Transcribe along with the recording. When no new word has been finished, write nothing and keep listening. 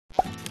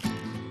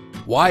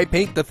Why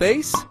paint the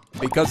face?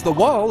 Because the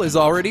wall is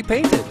already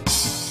painted.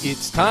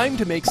 It's time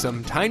to make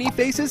some tiny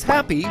faces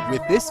happy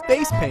with this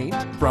face paint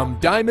from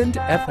Diamond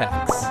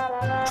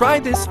FX. Try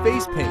this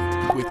face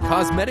paint with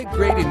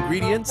cosmetic-grade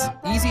ingredients,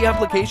 easy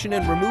application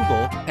and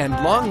removal, and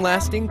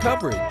long-lasting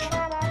coverage.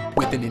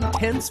 With an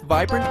intense,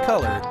 vibrant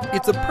color,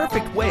 it's a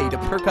perfect way to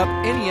perk up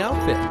any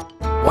outfit.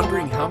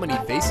 Wondering how many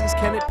faces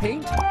can it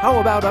paint? How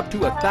about up to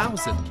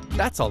 1,000?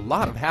 That's a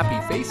lot of happy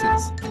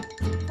faces.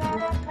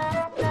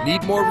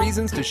 Need more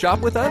reasons to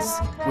shop with us?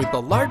 With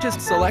the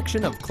largest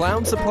selection of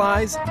clown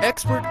supplies,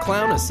 expert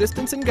clown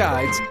assistants and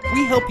guides,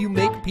 we help you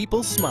make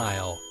people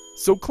smile.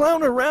 So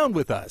clown around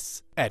with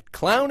us at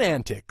Clown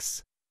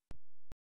Antics.